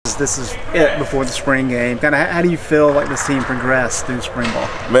this is it before the spring game. Kind of, how do you feel like this team progressed through spring ball?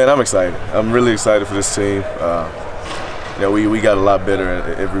 Man, I'm excited. I'm really excited for this team. We got a lot better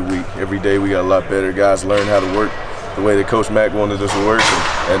every week. Every day we got a lot better. Guys learn how to work the way that Coach Mack wanted us to work,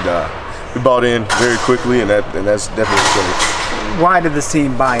 and we bought in very quickly, and that's definitely good. Why did this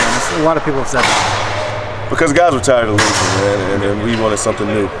team buy in? A lot of people have said that. Because guys were tired of losing, man, and we wanted something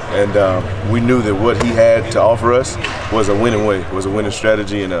new. And we knew that what he had to offer us was a winning way, was a winning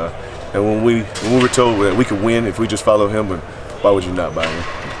strategy. And when we were told that we could win if we just follow him, but why would you not buy in?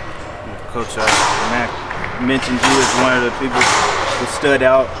 Coach Mack mentioned you as one of the people who stood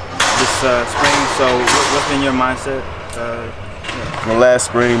out this spring. So what's been your mindset? The last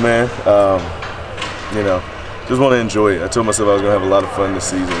spring, man, just want to enjoy it. I told myself I was going to have a lot of fun this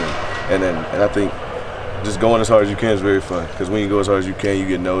season, and I think just going as hard as you can is very fun, because when you go as hard as you can, you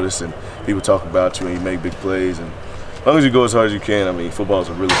get noticed and people talk about you and you make big plays. And as long as you go as hard as you can, I mean, football is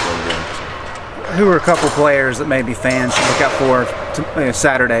a really fun game. So. Who are a couple players that maybe fans should look out for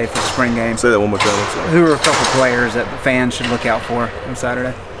Saturday for the spring game? Say that one more time. Who are a couple players that the fans should look out for on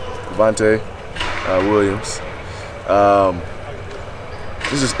Saturday? Vontae Williams.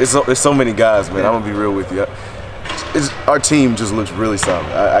 It's so many guys, man. I'm gonna be real with you. Our team just looks really solid.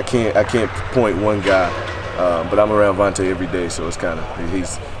 I can't point one guy, but I'm around Vontae every day, so it's kind of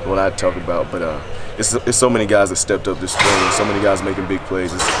he's the one I talk about. But it's so many guys that stepped up this spring, and so many guys making big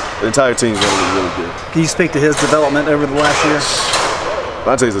plays. The entire team's going to look really good. Can you speak to his development over the last year?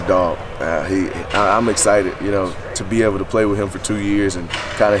 Vontae's a dog. I'm excited, to be able to play with him for 2 years and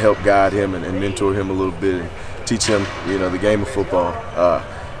kind of help guide him and mentor him a little bit and teach him, the game of football.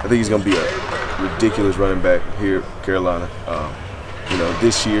 I think he's going to be a ridiculous running back here at Carolina,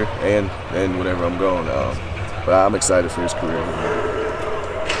 this year and whenever I'm going. But I'm excited for his career.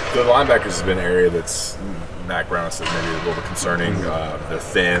 The linebackers has been an area that's Mack Brown says maybe a little bit concerning. They're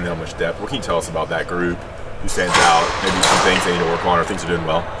thin, how much depth. What can you tell us about that group? Who stands out? Maybe some things they need to work on, or things are doing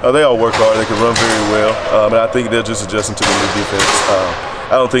well? They all work hard. They can run very well, and I think they're just adjusting to the new defense.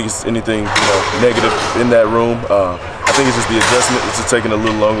 I don't think it's anything negative in that room. I think it's just the adjustment. It's just taking a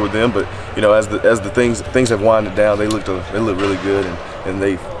little longer with them, but as the things have winded down, they look really good, and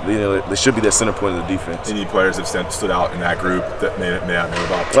they should be that center point of the defense. Any players have stood out in that group that may not know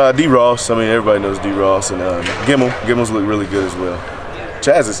about? D. Ross. I mean, everybody knows D. Ross, and Gimmels look really good as well.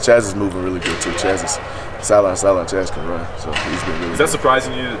 Chaz is moving really good too. Chaz is sideline. Chaz can run, so he's been really. Is that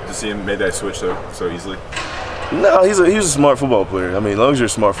surprising you to see him make that switch so easily? No, he's a smart football player. I mean, as long as you're a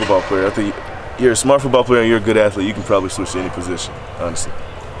smart football player, I think you're a smart football player and you're a good athlete, you can probably switch to any position, honestly.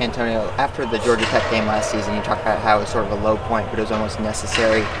 Antonio, after the Georgia Tech game last season, you talked about how it was sort of a low point, but it was almost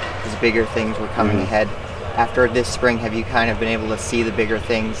necessary as bigger things were coming ahead. After this spring, have you kind of been able to see the bigger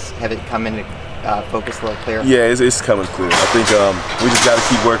things? Have it come into focus a little clearer? Yeah, it's coming clear. I think we just got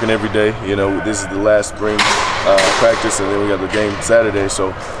to keep working every day. This is the last spring practice, and then we got the game Saturday.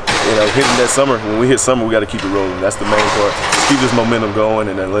 So, hitting that summer, when we hit summer, we got to keep it rolling. That's the main part. Just keep this momentum going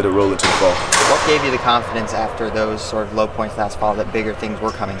and then let it roll into the fall. What gave you the confidence after those sort of low points last fall that bigger things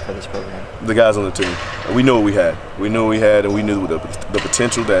were coming for this program? The guys on the team. We knew what we had. We knew what we had, and we knew the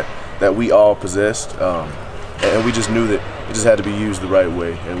potential that we all possessed. And we just knew that it just had to be used the right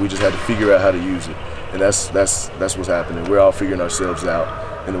way, and we just had to figure out how to use it. And that's what's happening. We're all figuring ourselves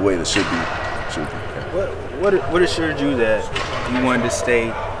out in the way that should be. Yeah. What assured you that you wanted to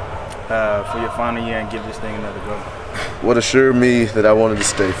stay for your final year and give this thing another go? What assured me that I wanted to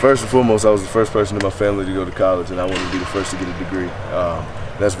stay? First and foremost, I was the first person in my family to go to college, and I wanted to be the first to get a degree.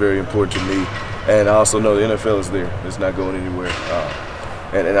 That's very important to me. And I also know the NFL is there. It's not going anywhere.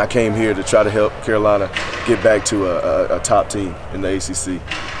 And I came here to try to help Carolina get back to a top team in the ACC.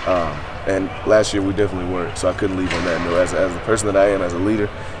 And last year we definitely weren't, so I couldn't leave on that note. As the person that I am, as a leader,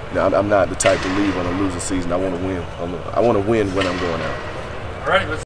 I'm not the type to leave on a losing season. I want to win. I want to win when I'm going out. All right.